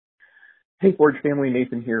Hey, Forge family,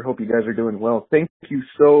 Nathan here. Hope you guys are doing well. Thank you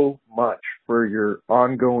so much for your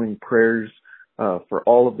ongoing prayers for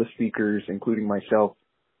all of the speakers, including myself.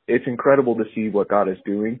 It's incredible to see what God is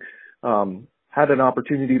doing. Had an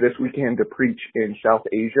opportunity this weekend to preach in South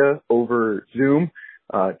Asia over Zoom,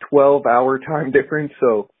 12-hour time difference.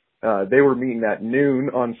 So they were meeting at noon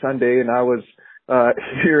on Sunday, and I was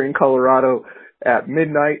here in Colorado at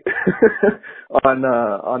midnight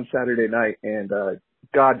on Saturday night, and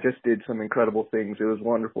God just did some incredible things. It was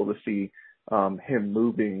wonderful to see him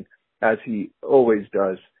moving as he always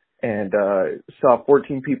does, and saw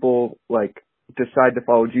 14 people decide to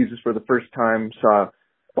follow Jesus for the first time. Saw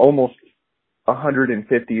almost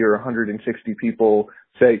 150 or 160 people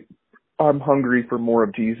say, "I'm hungry for more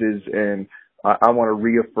of Jesus, and I want to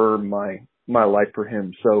reaffirm my life for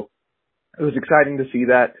him." So it was exciting to see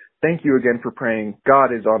that. Thank you again for praying.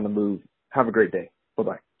 God is on the move. Have a great day.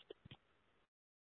 Bye-bye.